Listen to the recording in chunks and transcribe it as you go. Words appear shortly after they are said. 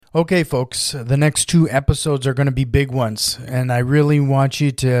Okay, folks, the next 2 episodes are going to be big ones, and I really want you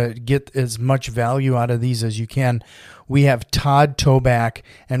to get as much value out of these as you can. We have Todd Toback,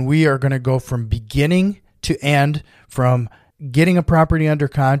 and we are going to go from beginning to end, from getting a property under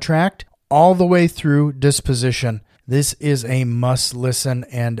contract all the way through disposition. This is a must listen,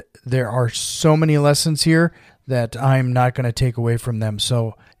 and there are so many lessons here that I'm not going to take away from them.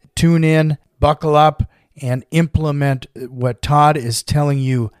 So tune in, buckle up, and implement what Todd is telling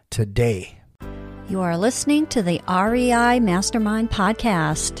you today. You are listening to the REI Mastermind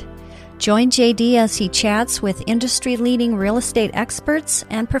Podcast. Join JD as he chats with industry-leading real estate experts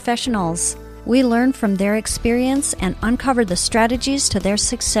and professionals. We learn from their experience and uncover the strategies to their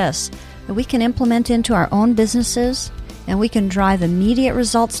success that we can implement into our own businesses, and we can drive immediate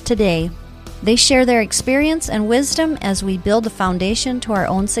results today. They share their experience and wisdom as we build a foundation to our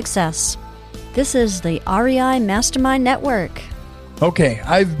own success. This is the REI Mastermind Network. Okay,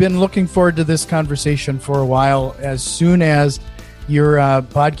 I've been looking forward to this conversation for a while. As soon as your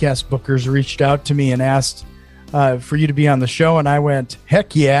podcast bookers reached out to me and asked for you to be on the show, and I went,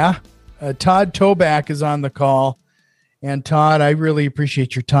 heck yeah. Todd Toback is on the call. And Todd, I really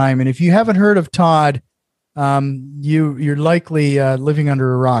appreciate your time. And if you haven't heard of Todd, you're likely living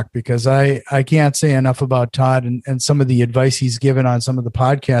under a rock, because I can't say enough about Todd and some of the advice he's given on some of the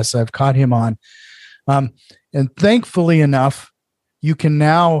podcasts I've caught him on. And thankfully enough, you can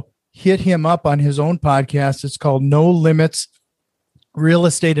now hit him up on his own podcast. It's called No Limits Real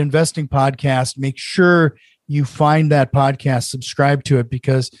Estate Investing Podcast. Make sure you find that podcast, subscribe to it,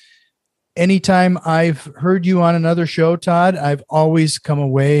 because anytime I've heard you on another show, Todd, I've always come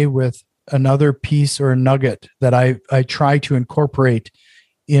away with another piece or a nugget that I try to incorporate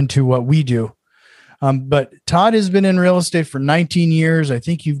into what we do. But Todd has been in real estate for 19 years. I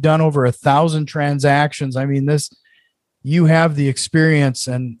think you've done over 1,000 transactions. I mean, you have the experience,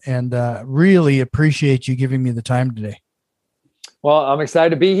 and really appreciate you giving me the time today. Well, I'm excited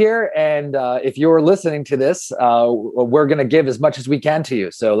to be here. And if you're listening to this, we're going to give as much as we can to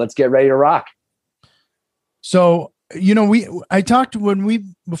you. So let's get ready to rock. So, I talked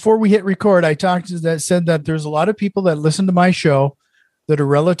before we hit record, said that there's a lot of people that listen to my show that are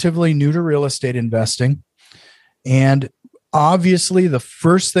relatively new to real estate investing. And obviously the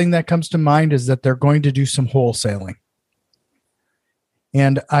first thing that comes to mind is that they're going to do some wholesaling.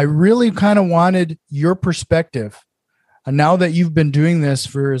 And I really kind of wanted your perspective. And now that you've been doing this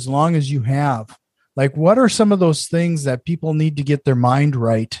for as long as you have, like, what are some of those things that people need to get their mind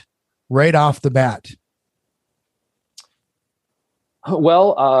right off the bat?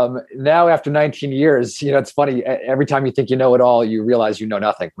 Well, now after 19 years, it's funny. Every time you think you know it all, you realize you know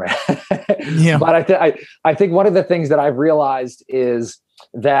nothing, right? Yeah. But I think one of the things that I've realized is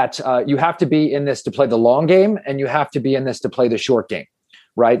that you have to be in this to play the long game, and you have to be in this to play the short game,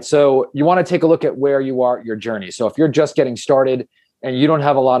 right? So you want to take a look at where you are, your journey. So if you're just getting started and you don't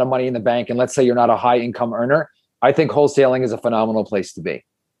have a lot of money in the bank, and let's say you're not a high income earner, I think wholesaling is a phenomenal place to be.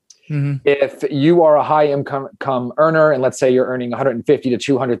 Mm-hmm. If you are a high income earner, and let's say you're earning $150,000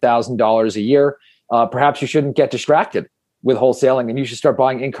 to $200,000 a year, perhaps you shouldn't get distracted with wholesaling, and you should start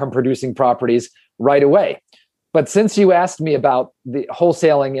buying income producing properties right away. But since you asked me about the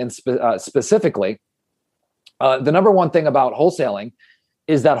wholesaling and specifically, the number one thing about wholesaling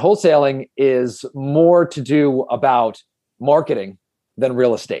is that wholesaling is more to do about marketing than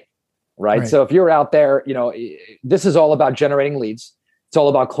real estate, right? So if you're out there, this is all about generating leads. It's all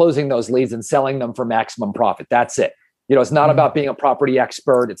about closing those leads and selling them for maximum profit. That's it. It's not about being a property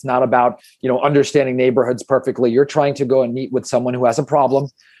expert. It's not about, understanding neighborhoods perfectly. You're trying to go and meet with someone who has a problem.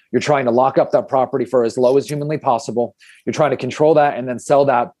 You're trying to lock up that property for as low as humanly possible. You're trying to control that and then sell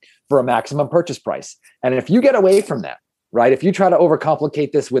that for a maximum purchase price. And if you get away from that, right? If you try to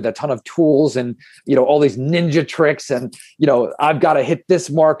overcomplicate this with a ton of tools and, all these ninja tricks and, I've got to hit this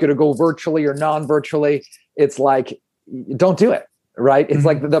market or go virtually or non-virtually, it's like, don't do it. Right. It's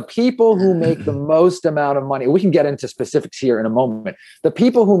like the people who make the most amount of money. We can get into specifics here in a moment. The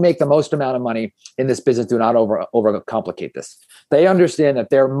people who make the most amount of money in this business do not overcomplicate this. They understand that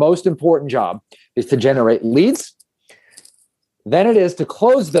their most important job is to generate leads. Then it is to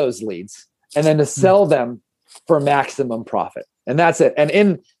close those leads and then to sell them for maximum profit. And that's it. And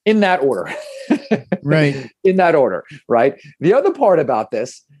in that order, right. In that order. Right. The other part about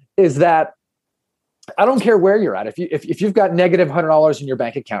this is that I don't care where you're at. If you've got negative $100 in your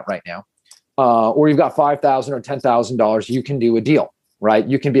bank account right now, or you've got $5,000 or $10,000, you can do a deal, right?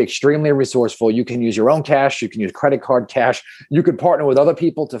 You can be extremely resourceful. You can use your own cash. You can use credit card cash. You could partner with other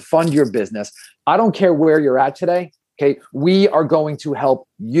people to fund your business. I don't care where you're at today. Okay. We are going to help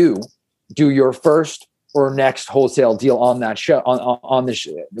you do your first or next wholesale deal on that show, on this,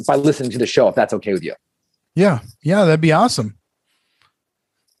 by listening to the show, if that's okay with you. Yeah, that'd be awesome.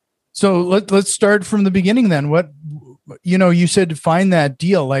 So let's start from the beginning then. What, you said to find that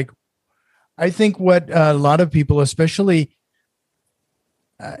deal. Like, I think what a lot of people, especially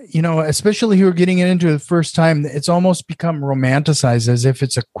who are getting into the first time, it's almost become romanticized as if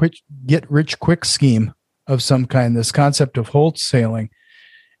it's a quick get rich quick scheme of some kind, this concept of wholesaling.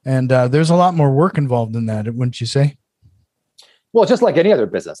 And there's a lot more work involved in that, wouldn't you say? Well, just like any other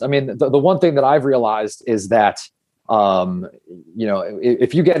business. I mean, the one thing that I've realized is that,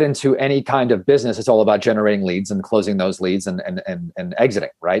 if you get into any kind of business, it's all about generating leads and closing those leads and exiting,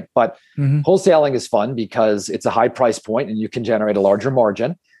 right? But wholesaling is fun because it's a high price point and you can generate a larger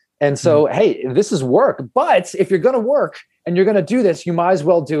margin. And so, hey, this is work. But if you're going to work and you're going to do this, you might as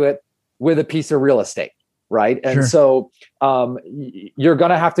well do it with a piece of real estate, right? And so you're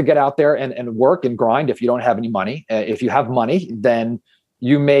going to have to get out there and work and grind if you don't have any money. If you have money, then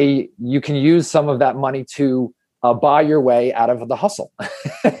you can use some of that money to buy your way out of the hustle.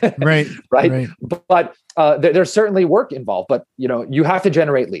 Right. But there's certainly work involved, but you have to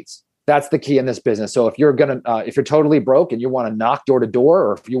generate leads. That's the key in this business. So if you're if you're totally broke and you want to knock door to door,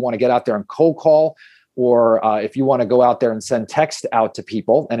 or if you want to get out there and cold call, or if you want to go out there and send text out to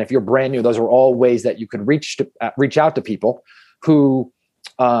people, and if you're brand new, those are all ways that you can reach out to people who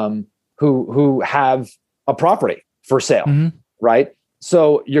have a property for sale, right?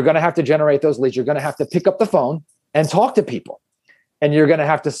 So you're going to have to generate those leads. You're going to have to pick up the phone and talk to people, and you're going to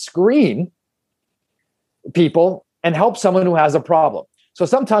have to screen people and help someone who has a problem. So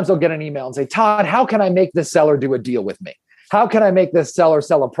sometimes they'll get an email and say, Todd, how can I make this seller do a deal with me? How can I make this seller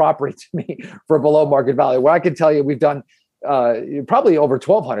sell a property to me for below market value? Well, I can tell you, we've done probably over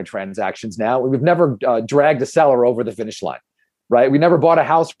 1,200 transactions now. We've never dragged a seller over the finish line, right? We never bought a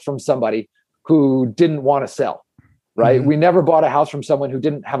house from somebody who didn't want to sell, right? We never bought a house from someone who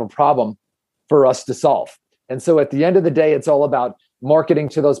didn't have a problem for us to solve. And so at the end of the day, it's all about marketing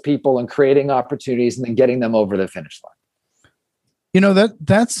to those people and creating opportunities and then getting them over the finish line.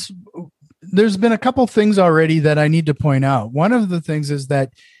 There's been a couple things already that I need to point out. One of the things is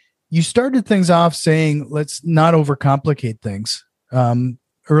that you started things off saying, let's not overcomplicate things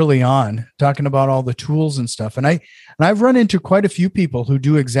early on, talking about all the tools and stuff. And I've run into quite a few people who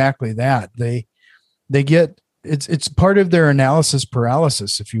do exactly that. They get, it's part of their analysis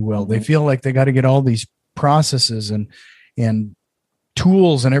paralysis, if you will. They feel like they got to get all these processes and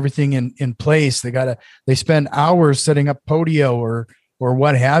tools and everything in place. They spend hours setting up Podio or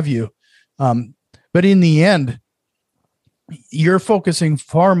what have you. But in the end, you're focusing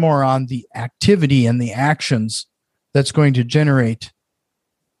far more on the activity and the actions that's going to generate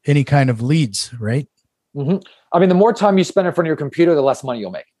any kind of leads, right? I mean, the more time you spend in front of your computer, the less money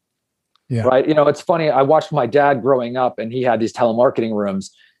you'll make. Yeah. Right. It's funny. I watched my dad growing up, and he had these telemarketing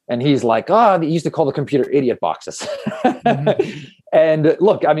rooms, and he's like, he used to call the computer idiot boxes. And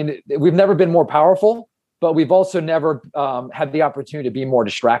look, I mean, we've never been more powerful, but we've also never had the opportunity to be more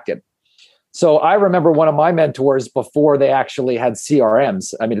distracted. So I remember one of my mentors before they actually had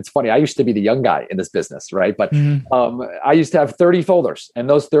CRMs. I mean, it's funny. I used to be the young guy in this business, right? But I used to have 30 folders, and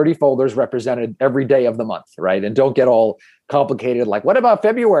those 30 folders represented every day of the month, right? And don't get all complicated, like, what about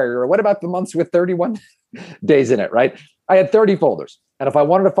February? Or what about the months with 31 days in it, right? I had 30 folders. And if I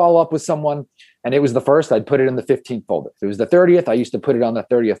wanted to follow up with someone and it was the first, I'd put it in the 15th folder. If it was the 30th, I used to put it on the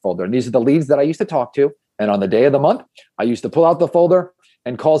 30th folder. And these are the leads that I used to talk to. And on the day of the month, I used to pull out the folder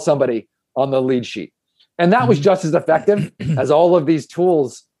and call somebody on the lead sheet. And that was just as effective as all of these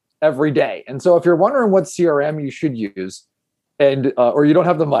tools every day. And so if you're wondering what CRM you should use, and or you don't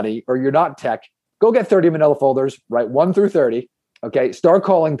have the money, or you're not tech, go get 30 manila folders, write 1 through 30. Okay. Start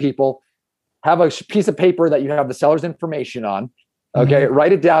calling people, have a piece of paper that you have the seller's information on. Okay.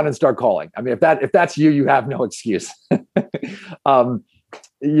 Write it down and start calling. I mean, if that's you, you have no excuse. That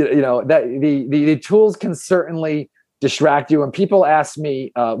the tools can certainly distract you. And people ask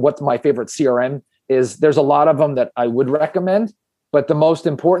me what's my favorite CRM is. There's a lot of them that I would recommend, but the most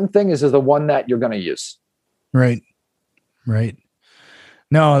important thing is the one that you're going to use. Right.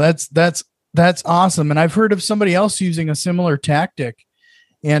 No, that's awesome. And I've heard of somebody else using a similar tactic,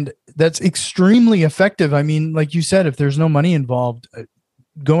 and that's extremely effective. I mean, like you said, if there's no money involved,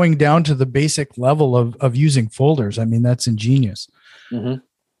 going down to the basic level of using folders, I mean, that's ingenious.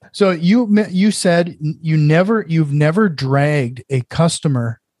 So you said you've never dragged a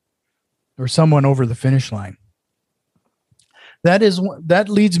customer or someone over the finish line. That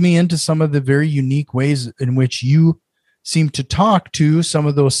leads me into some of the very unique ways in which you seem to talk to some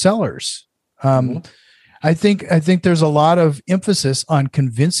of those sellers. I think there's a lot of emphasis on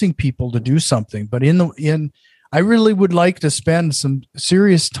convincing people to do something, but I really would like to spend some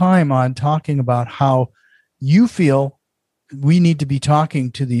serious time on talking about how you feel we need to be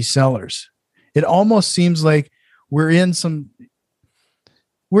talking to these sellers. It almost seems like we're in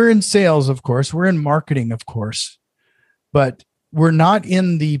sales, of course, we're in marketing, of course, but we're not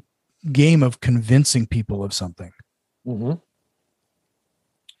in the game of convincing people of something. Mm-hmm.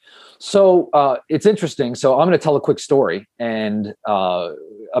 So it's interesting. So I'm going to tell a quick story. And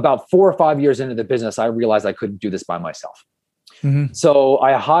about 4 or 5 years into the business, I realized I couldn't do this by myself. Mm-hmm. So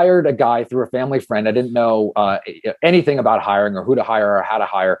I hired a guy through a family friend. I didn't know anything about hiring or who to hire or how to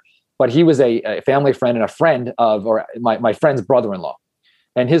hire, but he was a family friend and a friend of, or my friend's brother-in-law.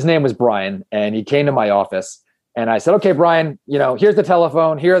 And his name was Brian. And he came to my office and I said, okay, Brian, here's the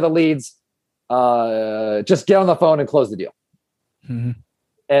telephone. Here are the leads. Just get on the phone and close the deal. Mm-hmm.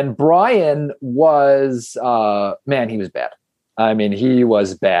 And Brian was, he was bad. I mean, he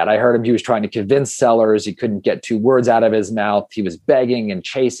was bad. I heard him. He was trying to convince sellers. He couldn't get 2 words out of his mouth. He was begging and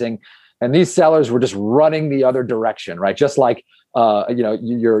chasing. And these sellers were just running the other direction, right? Just like,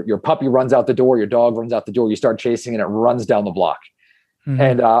 your puppy runs out the door, your dog runs out the door, you start chasing and it runs down the block. Mm-hmm.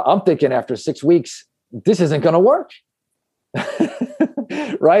 And I'm thinking after 6 weeks, this isn't going to work.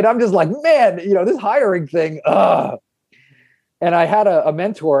 Right? I'm just like, man, this hiring thing, And I had a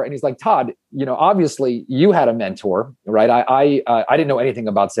mentor and he's like, Todd, obviously you had a mentor, right? I didn't know anything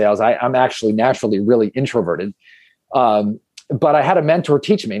about sales. I'm actually naturally really introverted. But I had a mentor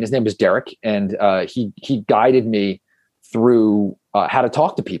teach me, and his name was Derek. And he guided me through how to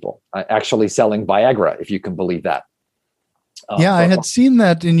talk to people, actually selling Viagra, if you can believe that. I had seen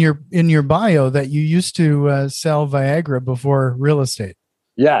that in your bio that you used to sell Viagra before real estate.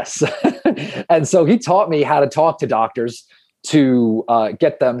 Yes. And so he taught me how to talk to doctors to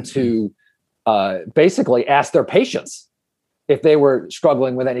get them to basically ask their patients if they were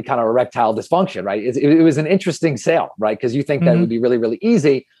struggling with any kind of erectile dysfunction, right? It was an interesting sale, right? Because you think that would be really, really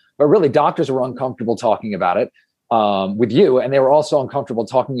easy, but really doctors were uncomfortable talking about it with you. And they were also uncomfortable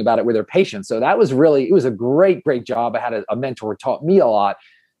talking about it with their patients. So that was it was a great, great job. I had a mentor who taught me a lot,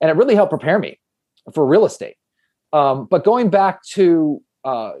 and it really helped prepare me for real estate. But going back to,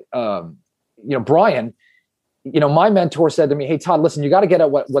 Brian, my mentor said to me, hey, Todd, listen, you got to get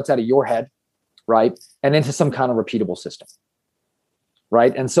at what's out of your head, right? And into some kind of repeatable system,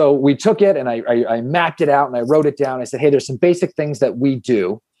 right? And so we took it and I mapped it out and I wrote it down. I said, hey, there's some basic things that we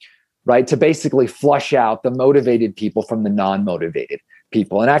do, right, to basically flush out the motivated people from the non-motivated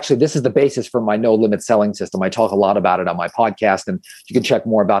people. And actually, this is the basis for my no limit selling system. I talk a lot about it on my podcast, and you can check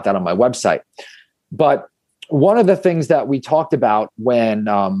more about that on my website. But one of the things that we talked about when,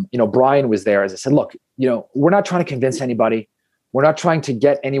 Brian was there is I said, look, we're not trying to convince anybody. We're not trying to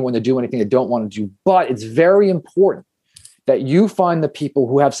get anyone to do anything they don't want to do, but it's very important that you find the people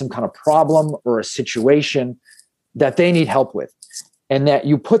who have some kind of problem or a situation that they need help with, and that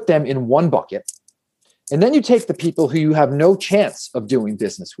you put them in one bucket. And then you take the people who you have no chance of doing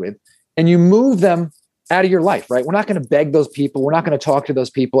business with and you move them out of your life, right? We're not going to beg those people. We're not going to talk to those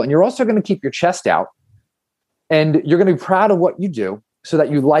people. And you're also going to keep your chest out, and you're going to be proud of what you do so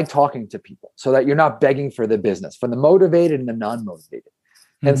that you like talking to people, so that you're not begging for the business, for the motivated and the non-motivated.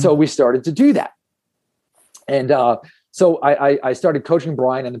 Mm-hmm. And so we started to do that. And so I started coaching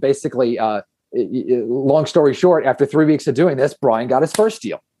Brian, and basically, long story short, after 3 weeks of doing this, Brian got his first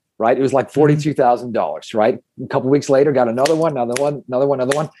deal, right? It was like $42,000, right? A couple of weeks later, got another one.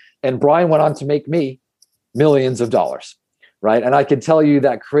 And Brian went on to make me millions of dollars, right? And I can tell you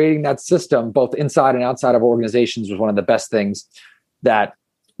that creating that system, both inside and outside of organizations, was one of the best things that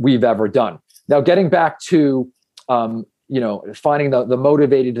we've ever done. Now, getting back to, finding the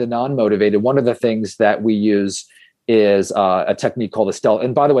motivated to the non-motivated, one of the things that we use is a technique called the stealth.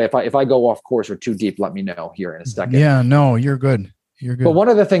 And by the way, if I go off course or too deep, let me know here in a second. Yeah, no, you're good. You're good. But one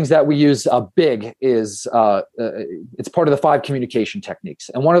of the things that we use big is it's part of the 5 communication techniques.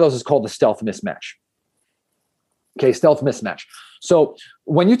 And one of those is called the stealth mismatch. Okay, stealth mismatch. So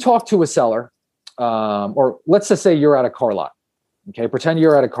when you talk to a seller, or let's just say you're at a car lot. Okay, pretend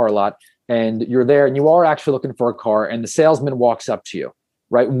you're at a car lot and you're there and you are actually looking for a car, and the salesman walks up to you,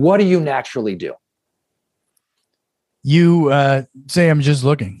 right? What do you naturally do? You say, I'm just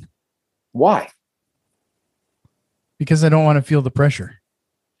looking. Why? Because I don't want to feel the pressure.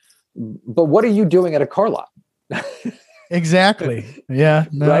 But what are you doing at a car lot? Exactly. Yeah.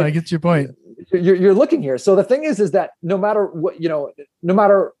 No, right? I get your point. You're looking here. So the thing is that no matter what, no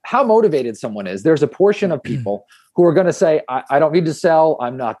matter how motivated someone is, there's a portion of people who are going to say, I don't need to sell.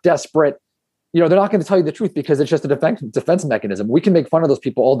 I'm not desperate. They're not going to tell you the truth because it's just a defense mechanism. We can make fun of those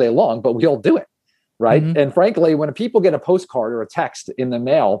people all day long, but we all do it. right? Mm-hmm. And frankly, when people get a postcard or a text in the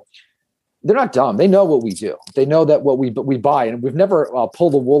mail, they're not dumb. They know what we do. They know that what we buy, and we've never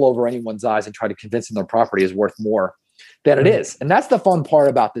pulled the wool over anyone's eyes and try to convince them their property is worth more than it is. And that's the fun part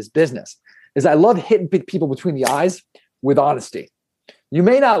about this business is I love hitting people between the eyes with honesty. You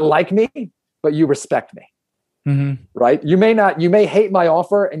may not like me, but you respect me, Mm-hmm. right? You may hate my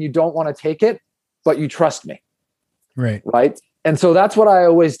offer and you don't want to take it, but you trust me. Right. Right. And so that's what I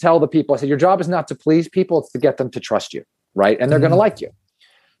always tell the people. I say, your job is not to please people, it's to get them to trust you. Right. And they're going to like you.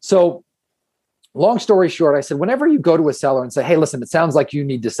 So long story short, I said, whenever you go to a seller and say, hey, listen, it sounds like you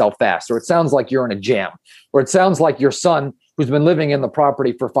need to sell fast, or it sounds like you're in a jam, or it sounds like your son who's been living in the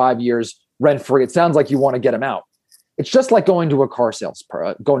property for 5 years rent free, it sounds like you want to get him out. It's just like going to a car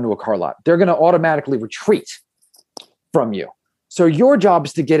lot. They're going to automatically retreat from you. So your job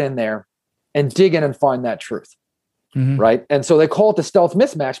is to get in there and dig in and find that truth. Mm-hmm. Right. And so they call it the stealth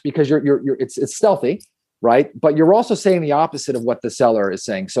mismatch because it's stealthy, right? But you're also saying the opposite of what the seller is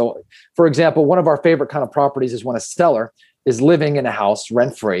saying. So for example, one of our favorite kind of properties is when a seller is living in a house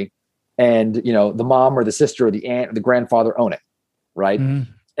rent free and, the mom or the sister or the aunt or the grandfather own it. Right.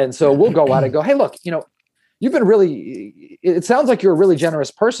 Mm-hmm. And so we'll go out and go, hey, look, it sounds like you're a really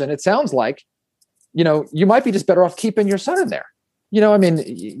generous person. It sounds like, you might be just better off keeping your son in there.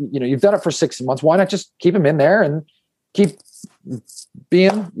 You've done it for 6 months. Why not just keep him in there and keep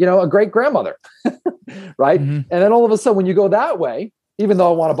being, a great grandmother, right? Mm-hmm. And then all of a sudden, when you go that way, even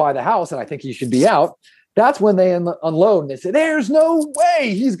though I want to buy the house and I think he should be out, that's when they unload and they say, there's no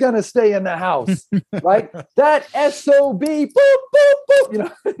way he's going to stay in the house, right? That SOB, boop, boop,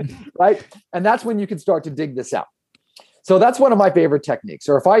 boop, right? And that's when you can start to dig this out. So that's one of my favorite techniques.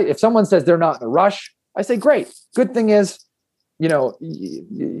 Or if someone says they're not in a rush, I say, great. Good thing is,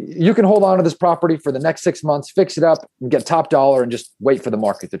 you can hold on to this property for the next 6 months, fix it up and get top dollar and just wait for the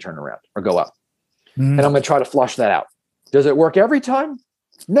market to turn around or go up. Mm-hmm. And I'm going to try to flush that out. Does it work every time?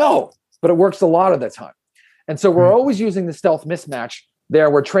 No, but it works a lot of the time. And so we're always using the stealth mismatch there.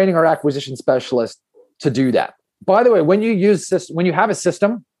 We're training our acquisition specialists to do that. By the way, when you have a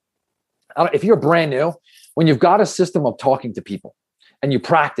system, if you're brand new, when you've got a system of talking to people and you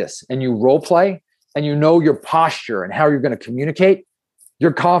practice and you role play and you know your posture and how you're going to communicate,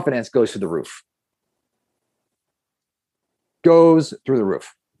 your confidence goes through the roof. Goes through the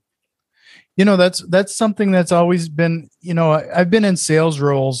roof. That's something that's always been, I've been in sales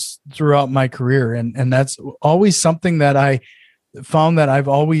roles throughout my career. And that's always something that I found that I've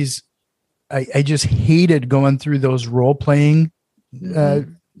always, I just hated going through those role playing,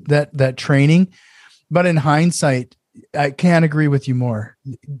 that training. But in hindsight, I can't agree with you more.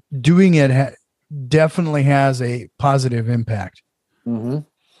 Doing it definitely has a positive impact. Mm-hmm.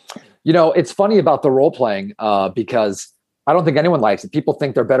 It's funny about the role playing because I don't think anyone likes it. People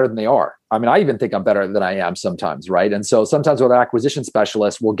think they're better than they are. I mean, I even think I'm better than I am sometimes, right? And so sometimes with acquisition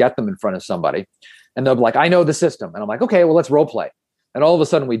specialists, we'll get them in front of somebody and they'll be like, I know the system. And I'm like, okay, well, let's role play. And all of a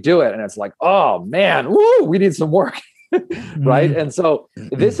sudden we do it. And it's like, oh man, woo, we need some work. Right. And so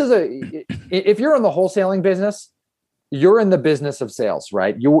this is if you're in the wholesaling business, you're in the business of sales,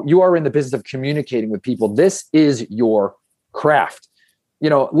 right? You are in the business of communicating with people. This is your craft.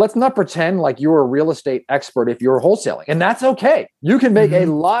 Let's not pretend like you're a real estate expert if you're wholesaling, and that's okay. You can make a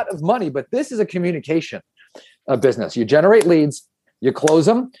lot of money, but this is a communication business. You generate leads, you close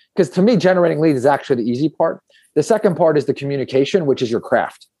them, because to me, generating leads is actually the easy part. The second part is the communication, which is your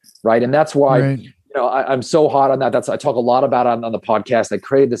craft, right? And that's why I'm so hot on that. I talk a lot about it on the podcast. I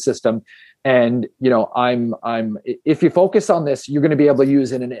created the system, and I'm if you focus on this, you're going to be able to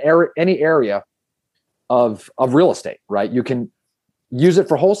use it in any area of real estate, right? You can use it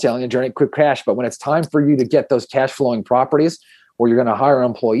for wholesaling and generate quick cash. But when it's time for you to get those cash flowing properties, or you're going to hire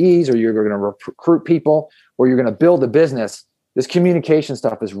employees, or you're going to recruit people, or you're going to build a business, this communication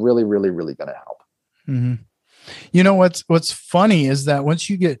stuff is really, really, really going to help. Mm-hmm. What's funny is that once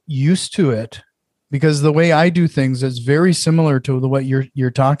you get used to it, because the way I do things is very similar to what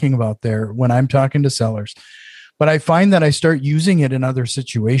you're talking about there when I'm talking to sellers, but I find that I start using it in other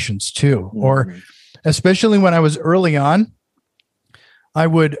situations too, or especially when I was early on. I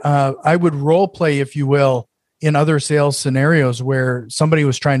would role play, if you will, in other sales scenarios where somebody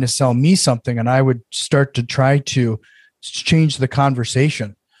was trying to sell me something and I would start to try to change the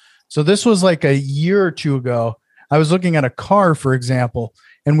conversation. So this was like a year or two ago. I was looking at a car, for example,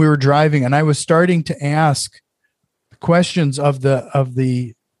 and we were driving and I was starting to ask questions of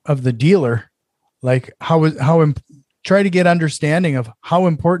the dealer, like try to get understanding of how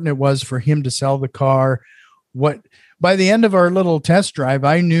important it was for him to sell the car. By the end of our little test drive,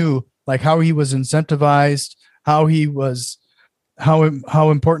 I knew like how he was incentivized, how he was how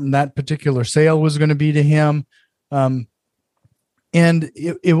important that particular sale was going to be to him. And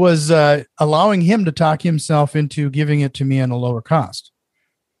it was allowing him to talk himself into giving it to me at a lower cost.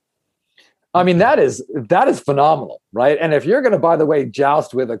 I mean, that is phenomenal, right? And if you're going to, by the way,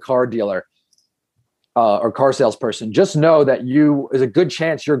 joust with a car dealer or car salesperson, just know that there's a good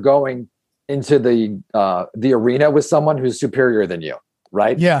chance you're going into the arena with someone who's superior than you,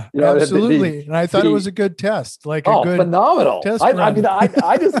 right? Yeah, absolutely. And I thought it was a good test, a good phenomenal test I mean,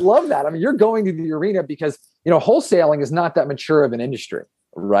 I just love that. I mean, you're going to the arena because wholesaling is not that mature of an industry,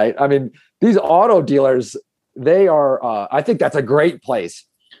 right? I mean, these auto dealers, they are. I think that's a great place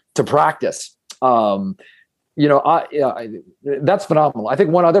to practice. That's phenomenal. I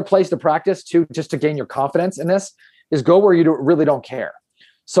think one other place to practice too, just to gain your confidence in this, is go where you really don't care.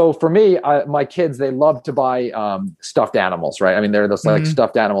 So for me, my kids, they love to buy stuffed animals, right? I mean, they're those like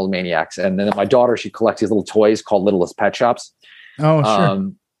stuffed animal maniacs. And then my daughter, she collects these little toys called Littlest Pet Shops. Oh,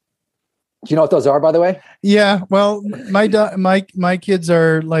 sure. Do you know what those are, by the way? Yeah. Well, my kids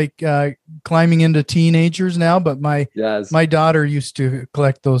are like climbing into teenagers now, but my daughter used to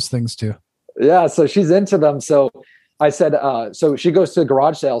collect those things too. Yeah. So she's into them. So I said, so she goes to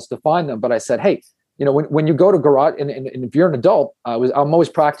garage sales to find them. But I said, hey, when you go to garage and if you're an adult, I'm always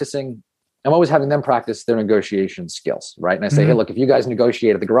having them practice their negotiation skills. Right. And I say, hey, look, if you guys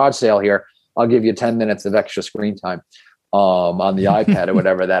negotiate at the garage sale here, I'll give you 10 minutes of extra screen time on the iPad or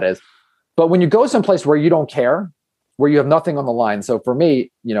whatever that is. But when you go someplace where you don't care, where you have nothing on the line. So for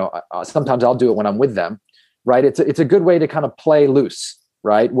me, sometimes I'll do it when I'm with them, right? It's a good way to kind of play loose,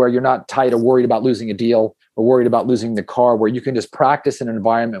 right? Where you're not tight or worried about losing a deal or worried about losing the car, where you can just practice in an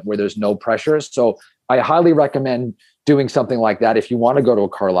environment where there's no pressure. So I highly recommend doing something like that if you want to go to a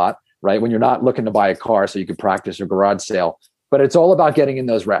car lot, right? When you're not looking to buy a car so you can practice a garage sale. But it's all about getting in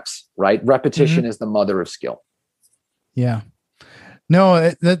those reps, right? Repetition is the mother of skill. Yeah.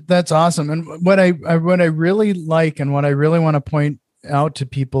 No, that's awesome. And what I really like and what I really want to point out to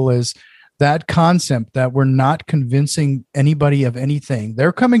people is that concept that we're not convincing anybody of anything.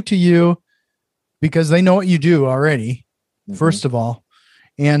 They're coming to you because they know what you do already, first of all.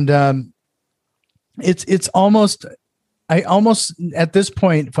 And it's almost, I almost at this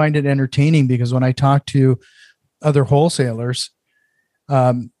point find it entertaining, because when I talk to other wholesalers,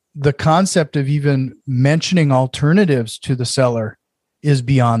 the concept of even mentioning alternatives to the seller is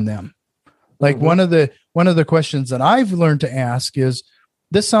beyond them. Like one of the questions that I've learned to ask is,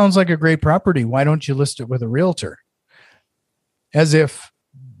 this sounds like a great property. Why don't you list it with a realtor? As if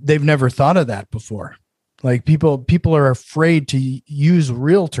they've never thought of that before. Like people are afraid to use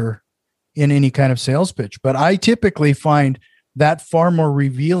realtor in any kind of sales pitch. But I typically find that far more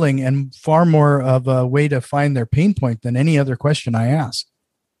revealing and far more of a way to find their pain point than any other question I ask.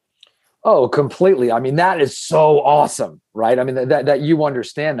 Oh, completely. I mean, that is so awesome, right? I mean, that you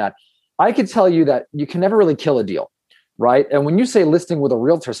understand that. I could tell you that you can never really kill a deal, right? And when you say listing with a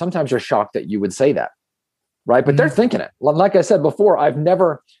realtor, sometimes you're shocked that you would say that, right? But they're thinking it. Like I said before, I've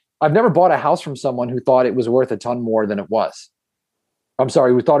never bought a house from someone who thought it was worth a ton more than it was. I'm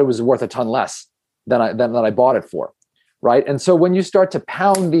sorry, who thought it was worth a ton less than I bought it for, right? And so when you start to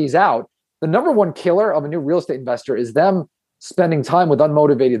pound these out, the number one killer of a new real estate investor is them spending time with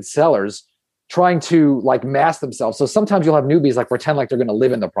unmotivated sellers trying to like mask themselves. So sometimes you'll have newbies like pretend like they're going to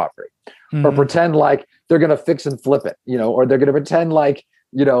live in the property or pretend like they're going to fix and flip it, or they're going to pretend like,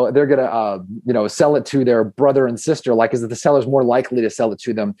 they're going to, sell it to their brother and sister, like as if the seller's more likely to sell it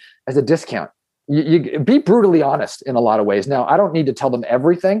to them as a discount. You be brutally honest in a lot of ways. Now, I don't need to tell them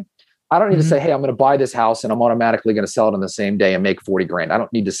everything. I don't need to say, hey, I'm going to buy this house and I'm automatically going to sell it on the same day and make 40 grand. I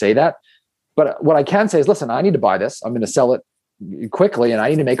don't need to say that. But what I can say is, listen, I need to buy this. I'm going to sell it quickly and I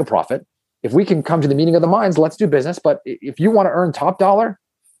need to make a profit. If we can come to the meeting of the minds, let's do business. But if you want to earn top dollar,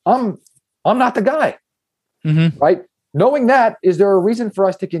 I'm not the guy, right? Knowing that, is there a reason for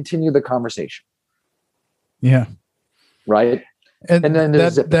us to continue the conversation? Yeah. Right. And then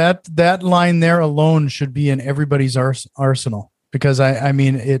that line there alone should be in everybody's arsenal, because I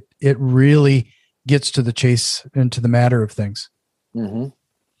mean, it really gets to the chase and to the matter of things.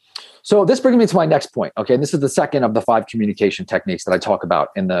 So this brings me to my next point. Okay. And this is the second of the 5 communication techniques that I talk about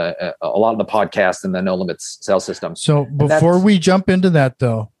in a lot of the podcast and the No Limits sales system. So before we jump into that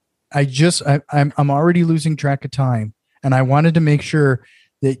though, I'm already losing track of time, and I wanted to make sure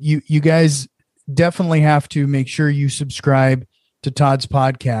that you guys definitely have to make sure you subscribe to Todd's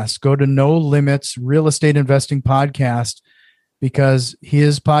podcast. Go to No Limits Real Estate Investing Podcast, because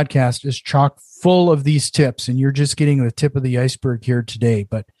his podcast is chock full of these tips, and you're just getting the tip of the iceberg here today.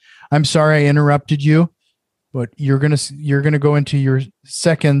 But I'm sorry I interrupted you, but you're gonna go into your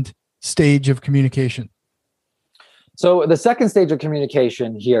second stage of communication. So the second stage of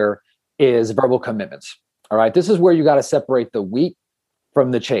communication here is verbal commitments. All right. This is where you got to separate the wheat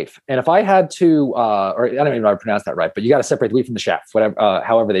from the chaff. And if I had to, or I don't even know how to pronounce that right, but you got to separate the wheat from the chaff, whatever,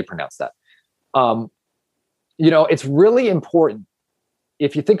 however they pronounce that. It's really important.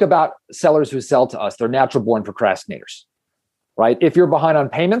 If you think about sellers who sell to us, they're natural born procrastinators, right? If you're behind on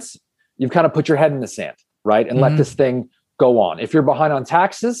payments, you've kind of put your head in the sand, right? And let this thing go on. If you're behind on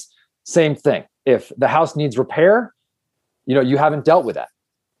taxes, same thing. If the house needs repair, you haven't dealt with that,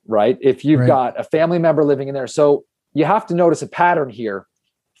 right? If you've got a family member living in there. So you have to notice a pattern here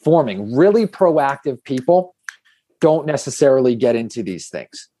forming. Really proactive people don't necessarily get into these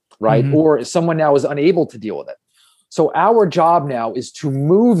things, right? Or someone now is unable to deal with it. So our job now is to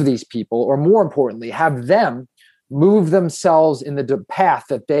move these people, or more importantly, have them move themselves in the path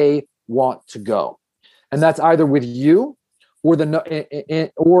that they want to go. And that's either with you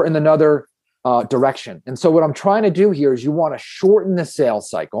or in another direction. And so what I'm trying to do here is you want to shorten the sales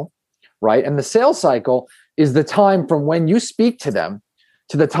cycle, right? And the sales cycle is the time from when you speak to them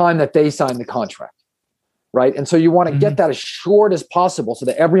to the time that they sign the contract, right? And so you want to get that as short as possible so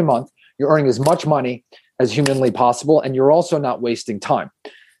that every month you're earning as much money as humanly possible, and you're also not wasting time.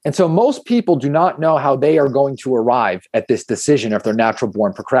 And so most people do not know how they are going to arrive at this decision if they're natural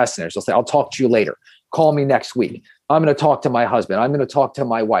born procrastinators. They'll say, I'll talk to you later. Call me next week. I'm going to talk to my husband. I'm going to talk to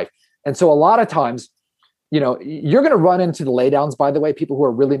my wife. And so a lot of times, you're going to run into the laydowns, by the way, people who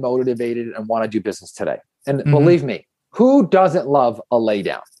are really motivated and want to do business today. And believe me, who doesn't love a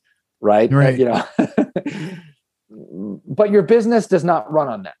laydown, right? But your business does not run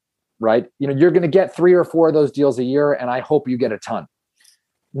on that, right? You're going to get 3 or 4 of those deals a year, and I hope you get a ton.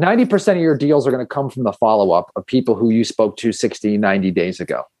 90% of your deals are going to come from the follow-up of people who you spoke to 60, 90 days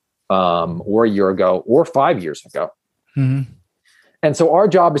ago, or a year ago, or 5 years ago. And so our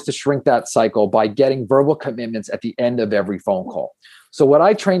job is to shrink that cycle by getting verbal commitments at the end of every phone call. So what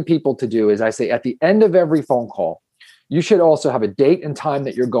I train people to do is I say at the end of every phone call, you should also have a date and time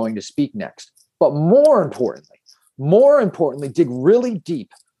that you're going to speak next. But more importantly, dig really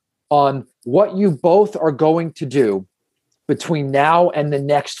deep on what you both are going to do between now and the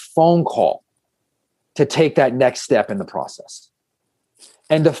next phone call to take that next step in the process.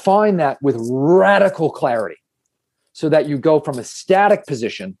 And define that with radical clarity so that you go from a static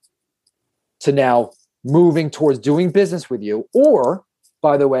position to now moving towards doing business with you, or,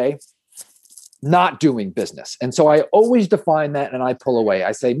 by the way, not doing business. And so I always define that and I pull away.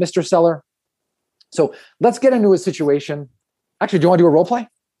 I say, Mr. Seller, so let's get into a situation. Actually, do you want to do a role play?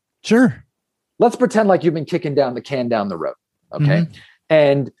 Sure. Let's pretend like you've been kicking down the can down the road. Okay.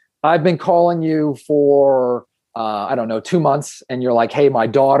 And I've been calling you for, 2 months. And you're like, hey, my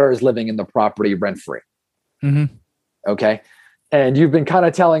daughter is living in the property rent-free. Okay. And you've been kind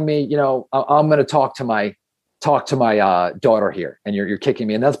of telling me, I'm going to talk to my daughter here, and you're kicking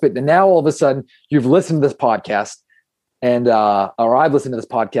me. And now all of a sudden you've listened to this podcast or I've listened to this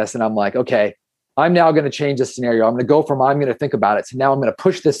podcast, and I'm like, okay, I'm now going to change the scenario. I'm going to go from, I'm going to think about it, to now I'm going to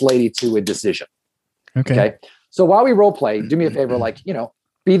push this lady to a decision. Okay. So while we role play, do me a favor,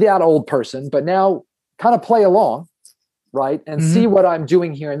 be that old person, but now kind of play along, right? And see what I'm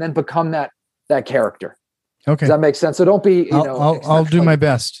doing here, and then become that character. Okay. Does that make sense? So don't be, I'll do my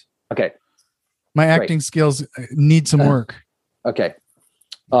best. Okay. My acting skills need some work. Okay.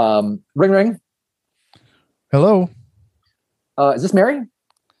 Ring. Hello. Is this Mary?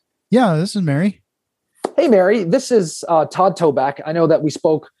 Yeah, this is Mary. Hey, Mary, this is Todd Toback. I know that we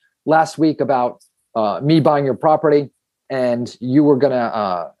spoke last week about me buying your property, and you were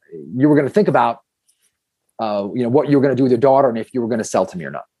gonna think about what you were gonna do with your daughter, and if you were gonna sell to me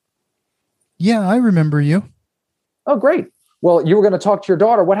or not. Yeah, I remember you. Oh, great. Well, you were going to talk to your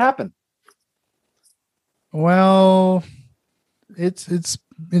daughter. What happened? Well, it's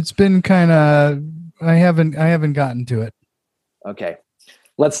been kind of, I haven't gotten to it. Okay.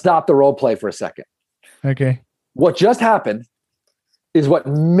 Let's stop the role play for a second. Okay. What just happened is what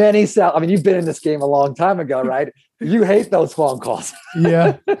many you've been in this game a long time ago, right? You hate those phone calls.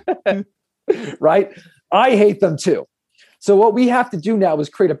 Yeah. Right? I hate them too. So what we have to do now is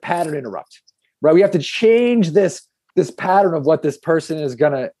create a pattern interrupt, right? We have to change this pattern of what this person is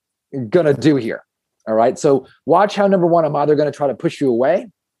gonna do here. All right. So watch how, number one, I'm either going to try to push you away,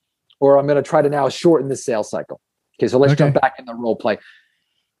 or I'm going to try to now shorten the sales cycle. Okay. So let's jump back in the role play.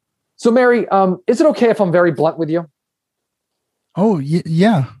 So Mary, is it okay if I'm very blunt with you? Oh,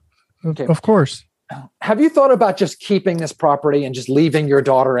 yeah. Okay. Of course. Have you thought about just keeping this property and just leaving your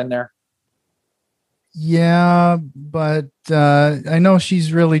daughter in there? Yeah, but I know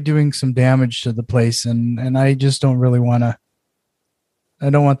she's really doing some damage to the place, and I just don't really want to. I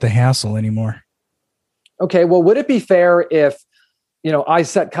don't want the hassle anymore. Okay, well, would it be fair if, I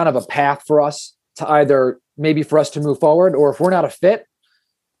set kind of a path for us to either maybe for us to move forward, or if we're not a fit,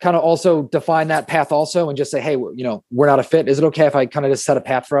 kind of also define that path also and just say, hey, we're not a fit. Is it okay if I kind of just set a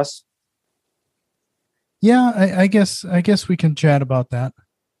path for us? Yeah, I guess we can chat about that.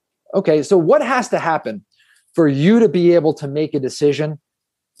 Okay, so what has to happen for you to be able to make a decision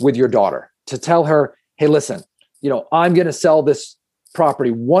with your daughter to tell her, hey, listen, I'm going to sell this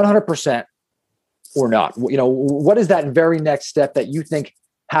property 100% or not? What is that very next step that you think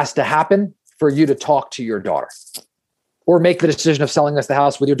has to happen for you to talk to your daughter or make the decision of selling us the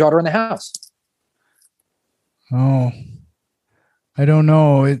house with your daughter in the house? Oh, I don't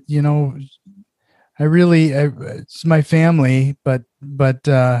know. It's my family, but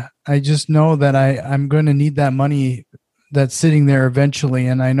I just know that I'm going to need that money that's sitting there eventually.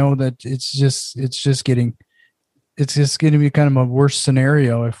 And I know that it's just going to be kind of a worse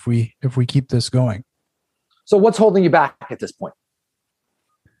scenario if we keep this going. So what's holding you back at this point?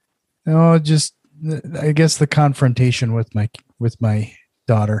 Oh, just, I guess the confrontation with my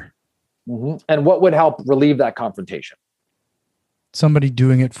daughter. Mm-hmm. And what would help relieve that confrontation? Somebody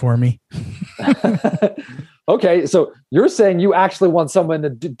doing it for me. Okay. So you're saying you actually want someone to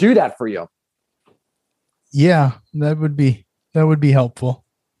do that for you. Yeah, that would be helpful.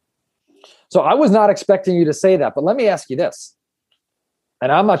 So I was not expecting you to say that, but let me ask you this.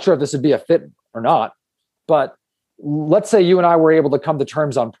 And I'm not sure if this would be a fit or not, but let's say you and I were able to come to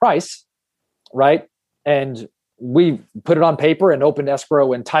terms on price, right? And we put it on paper and opened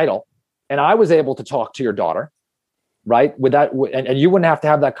escrow and title. And I was able to talk to your daughter, right? With that, and you wouldn't have to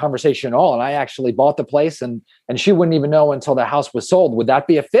have that conversation at all. And I actually bought the place and she wouldn't even know until the house was sold. Would that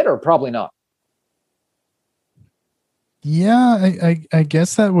be a fit or probably not? Yeah, I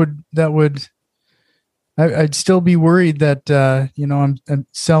guess that would I'd still be worried that I'm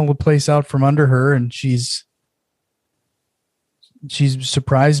selling the place out from under her and she's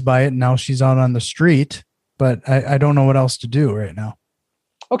surprised by it and now she's out on the street, but I don't know what else to do right now.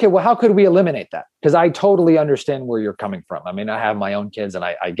 Okay, well, how could we eliminate that? Because I totally understand where you're coming from. I mean, I have my own kids and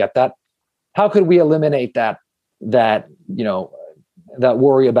I get that. How could we eliminate that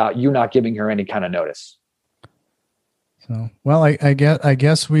worry about you not giving her any kind of notice? So, well, I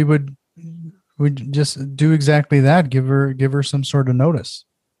guess we'd just do exactly that. Give her some sort of notice.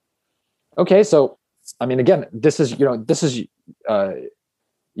 Okay. So, I mean, again, this is your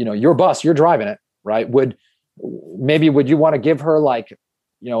bus, you're driving it, right? Would you want to give her like,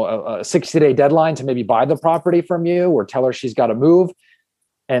 a 60-day deadline to maybe buy the property from you or tell her she's got to move?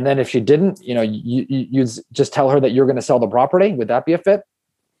 And then if she didn't, you just tell her that you're going to sell the property. Would that be a fit?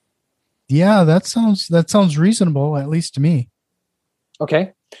 Yeah, that sounds reasonable, at least to me.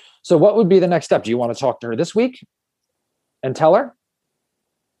 Okay. So what would be the next step? Do you want to talk to her this week and tell her?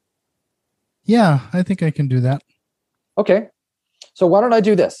 Yeah, I think I can do that. Okay. So why don't I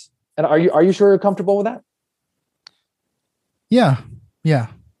do this? And are you sure you're comfortable with that? Yeah. I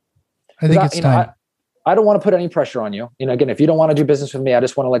think it's time. I don't want to put any pressure on you. Again, if you don't want to do business with me, I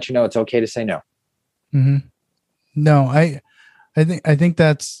just want to let you know it's okay to say no. Mm-hmm. No, I think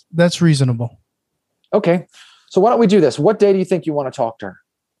that's reasonable. Okay. So why don't we do this? What day do you think you want to talk to her?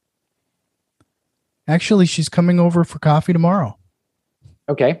 Actually, she's coming over for coffee tomorrow.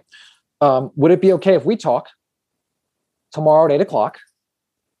 Okay. Would it be okay if we talk tomorrow at 8:00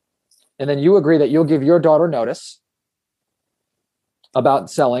 and then you agree that you'll give your daughter notice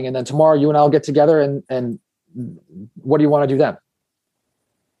about selling, and then tomorrow you and I'll get together and what do you want to do then?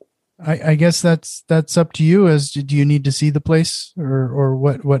 I guess that's up to you. Do you need to see the place or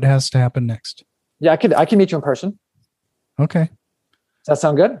what has to happen next? Yeah, I can meet you in person. Okay. Does that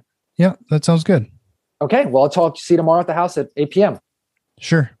sound good? Yeah, that sounds good. Okay. Well, see you tomorrow at the house at 8 p.m.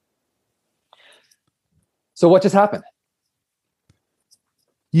 Sure. So what just happened?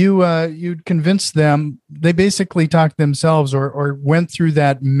 You convinced them. They basically talked themselves or went through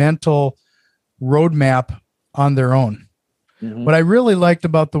that mental roadmap on their own. Mm-hmm. What I really liked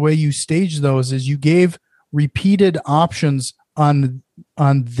about the way you staged those is you gave repeated options on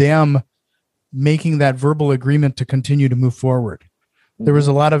them making that verbal agreement to continue to move forward. Mm-hmm. There was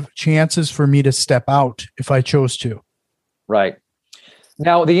a lot of chances for me to step out if I chose to. Right.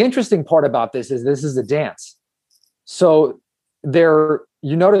 Now, the interesting part about this is a dance. So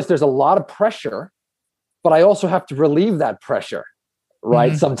you notice there's a lot of pressure, but I also have to relieve that pressure,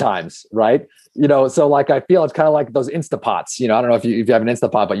 right? Mm-hmm. Sometimes, right? So like, I feel it's kind of like those Instapots, I don't know if you have an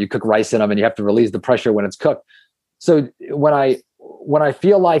Instapot, but you cook rice in them and you have to release the pressure when it's cooked. So when I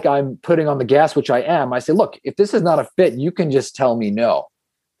feel like I'm putting on the gas, which I am, I say, look, if this is not a fit, you can just tell me no.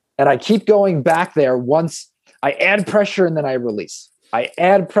 And I keep going back there once I add pressure and then I release. I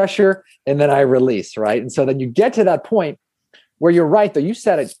add pressure, and then I release, right? And so then you get to that point where you're right, though. You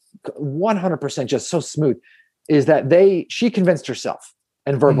said it 100% just so smooth, is that she convinced herself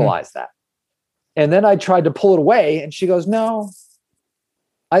and verbalized that. And then I tried to pull it away, and she goes, no,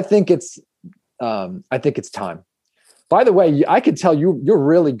 I think it's time. By the way, I could tell you're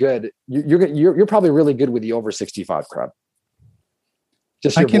really good. You're probably really good with the over 65 crowd.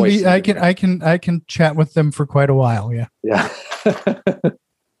 Just your voice. I can chat with them for quite a while. Yeah. Yeah.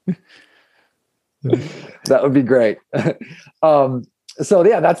 That would be great. So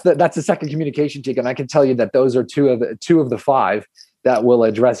yeah, that's the second communication technique, and I can tell you that those are two of the five that we'll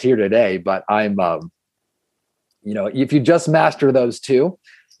address here today. But I'm, if you just master those two,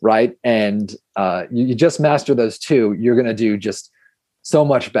 right, and you just master those two, you're going to do just so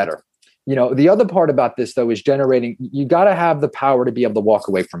much better. The other part about this, though, is generating. You got to have the power to be able to walk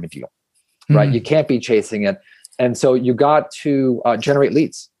away from a deal, right? You can't be chasing it, and so you got to generate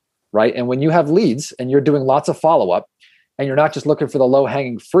leads, right? And when you have leads and you're doing lots of follow up, and you're not just looking for the low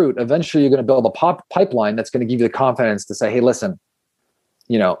hanging fruit, eventually you're going to build a pipeline that's going to give you the confidence to say, hey, listen,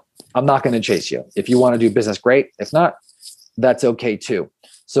 I'm not going to chase you. If you want to do business, great. If not, that's okay too.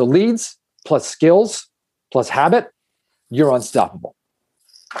 So leads plus skills plus habit, you're unstoppable.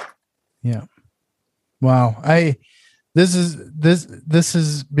 Yeah. Wow. This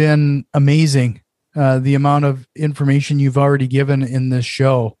has been amazing. The amount of information you've already given in this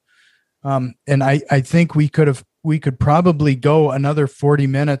show. And I think we could probably go another 40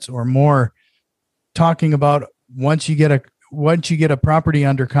 minutes or more talking about once you get a property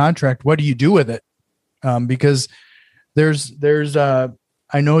under contract, what do you do with it? Because there's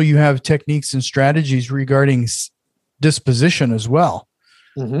I know you have techniques and strategies regarding disposition as well.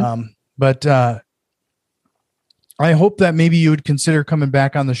 But I hope that maybe you would consider coming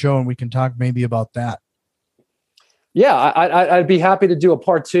back on the show and we can talk maybe about that. Yeah, I'd be happy to do a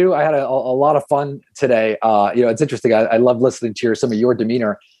part two. I had a lot of fun today. It's interesting. I love listening to some of your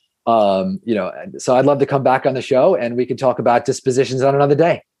demeanor. So I'd love to come back on the show and we can talk about dispositions on another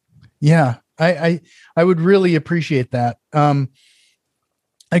day. Yeah, I would really appreciate that.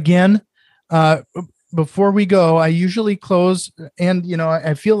 Again, before we go, I usually close, and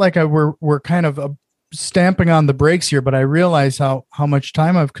I feel like we're kind of stamping on the brakes here, but I realize how much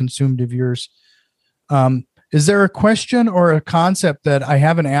time I've consumed of yours. Is there a question or a concept that I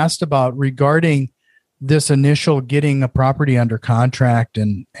haven't asked about regarding this initial getting a property under contract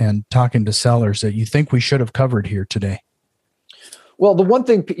and talking to sellers that you think we should have covered here today? Well, the one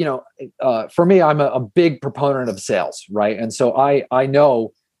thing, for me, I'm a big proponent of sales, right? And so I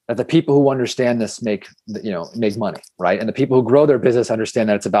know that the people who understand this make money, right? And the people who grow their business understand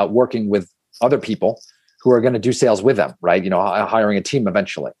that it's about working with other people who are going to do sales with them, right? Hiring a team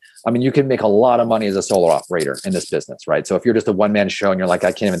eventually. I mean, you can make a lot of money as a solo operator in this business, right? So if you're just a one-man show and you're like,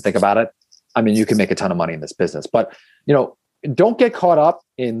 I can't even think about it, I mean, you can make a ton of money in this business. But, don't get caught up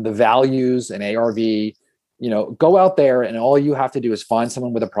in the values and ARV. Go out there and all you have to do is find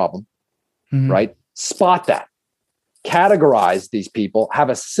someone with a problem, right? Spot that, categorize these people,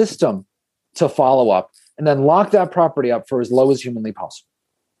 have a system to follow up, and then lock that property up for as low as humanly possible,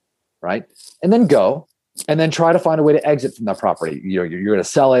 right? And then go. And then try to find a way to exit from that property. You're going to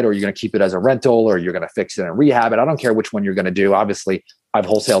sell it, or you're going to keep it as a rental, or you're going to fix it and rehab it. I don't care which one you're going to do. Obviously, I've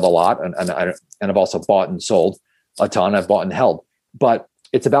wholesaled a lot, and I've also bought and sold a ton. I've bought and held, but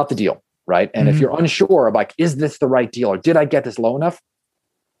it's about the deal, right? And if you're unsure of is this the right deal, or did I get this low enough?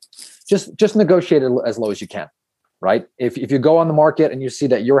 Just negotiate it as low as you can, right? If you go on the market and you see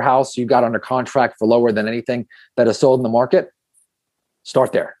that your house you got under contract for lower than anything that is sold in the market,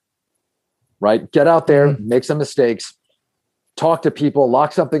 start there. Right? Get out there, make some mistakes, talk to people,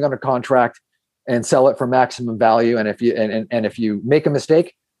 lock something under contract, and sell it for maximum value. And if you make a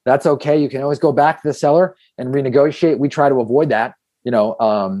mistake, that's okay. You can always go back to the seller and renegotiate. We try to avoid that.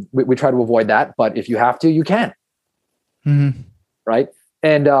 We try to avoid that. But if you have to, you can. Right?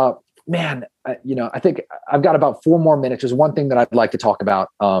 And I think I've got about 4 more minutes. There's one thing that I'd like to talk about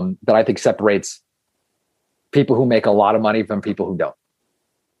that I think separates people who make a lot of money from people who don't.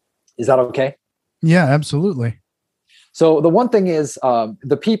 Is that okay? Yeah, absolutely. So the one thing is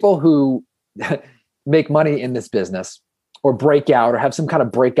the people who make money in this business or break out or have some kind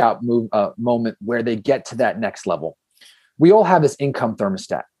of breakout moment where they get to that next level. We all have this income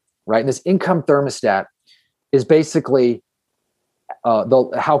thermostat, right? And this income thermostat is basically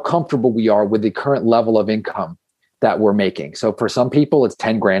how comfortable we are with the current level of income that we're making. So for some people, it's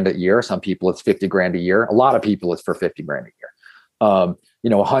 10 grand a year. Some people, it's 50 grand a year. A lot of people, it's for 50 grand a year.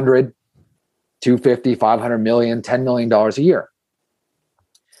 100, 250, 500 million, $10 million a year.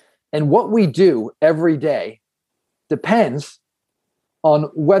 And what we do every day depends on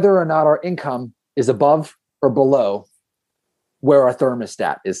whether or not our income is above or below where our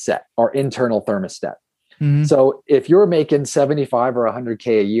thermostat is set, our internal thermostat. Mm-hmm. So if you're making 75 or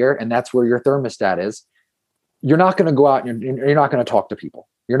 100K a year, and that's where your thermostat is, you're not going to go out and you're not going to talk to people.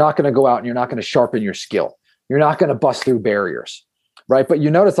 You're not going to go out and you're not going to sharpen your skill. You're not going to bust through barriers, right? But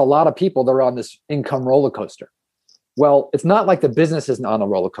you notice a lot of people, they're on this income roller coaster. Well, it's not like the business isn't on a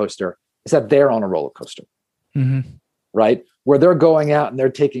roller coaster. It's that they're on a roller coaster, mm-hmm. right? Where they're going out and they're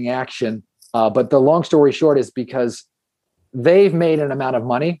taking action. But the long story short is because they've made an amount of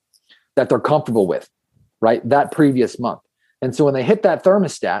money that they're comfortable with, right? That previous month. And so when they hit that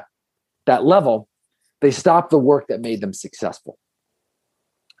thermostat, that level, they stop the work that made them successful,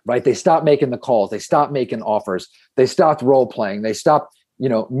 right? They stop making the calls. They stop making offers. They stopped role playing. They stopped,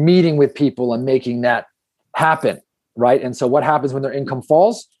 meeting with people and making that happen, right? And so what happens when their income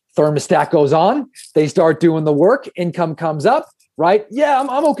falls? Thermostat goes on. They start doing the work. Income comes up, right? Yeah,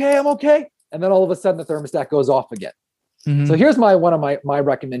 I'm okay. And then all of a sudden the thermostat goes off again. Mm-hmm. So here's one of my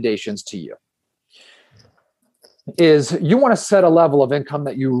recommendations to you is you want to set a level of income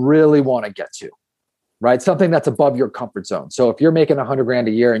that you really want to get to, right? Something that's above your comfort zone. So if you're making $100,000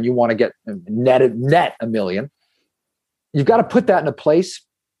 a year and you want to get net $1 million, you've got to put that in a place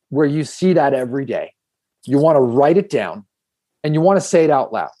where you see that every day. You want to write it down and you want to say it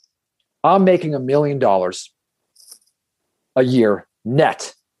out loud. I'm making $1 million a year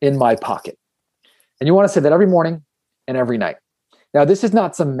net in my pocket. And you want to say that every morning and every night. Now, this is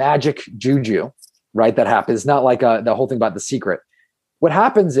not some magic juju, right? That happens. It's not like the whole thing about The Secret. What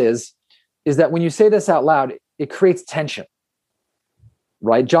happens is that when you say this out loud, it creates tension,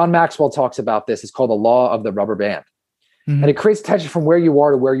 right? John Maxwell talks about this. It's called the law of the rubber band. Mm-hmm. And it creates tension from where you are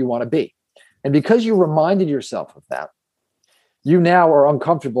to where you want to be. And because you reminded yourself of that, you now are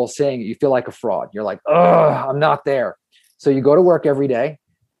uncomfortable saying it. You feel like a fraud. You're like, I'm not there. So you go to work every day,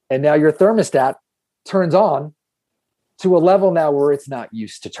 and now your thermostat turns on to a level now where it's not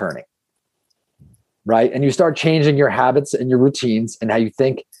used to turning, right? And you start changing your habits and your routines and how you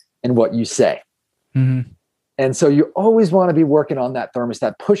think and what you say. Mm-hmm. And so you always want to be working on that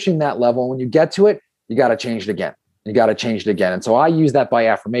thermostat, pushing that level. When you get to it, you got to change it again. And so I use that by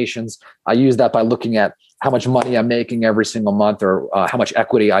affirmations. I use that by looking at how much money I'm making every single month, or how much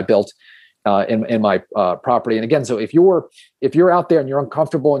equity I built in my property. And again, so if you're out there and you're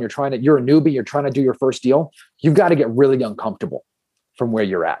uncomfortable and you're a newbie, you're trying to do your first deal, you've got to get really uncomfortable from where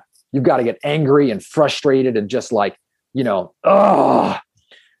you're at. You've got to get angry and frustrated and just like, and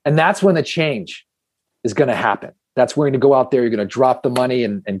that's when the change is going to happen. That's where you're going to go out there. You're going to drop the money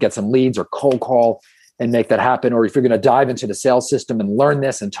and get some leads or cold call and make that happen. Or if you're going to dive into the sales system and learn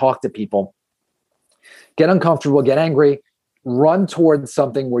this and talk to people, get uncomfortable, get angry, run towards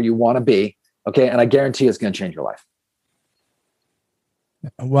something where you want to be. Okay. And I guarantee it's going to change your life.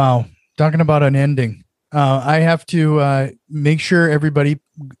 Wow. Talking about an ending. I have to make sure everybody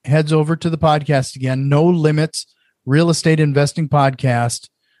heads over to the podcast again. No Limits Real Estate Investing Podcast.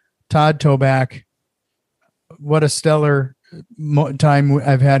 Todd Toback. What a stellar time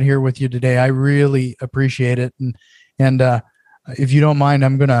I've had here with you today. I really appreciate it. And if you don't mind,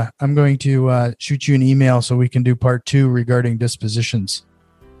 I'm going to shoot you an email so we can do part 2 regarding dispositions.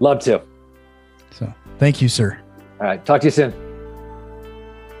 Love to. So thank you, sir. All right. Talk to you soon.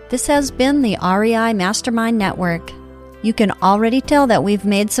 This has been the REI Mastermind Network. You can already tell that we've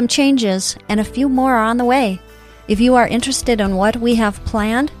made some changes and a few more are on the way. If you are interested in what we have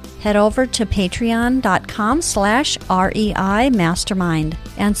planned, head over to patreon.com/REI Mastermind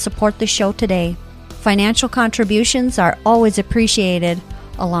and support the show today. Financial contributions are always appreciated,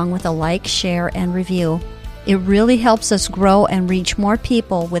 along with a like, share, and review. It really helps us grow and reach more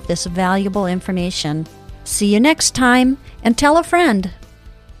people with this valuable information. See you next time, and tell a friend.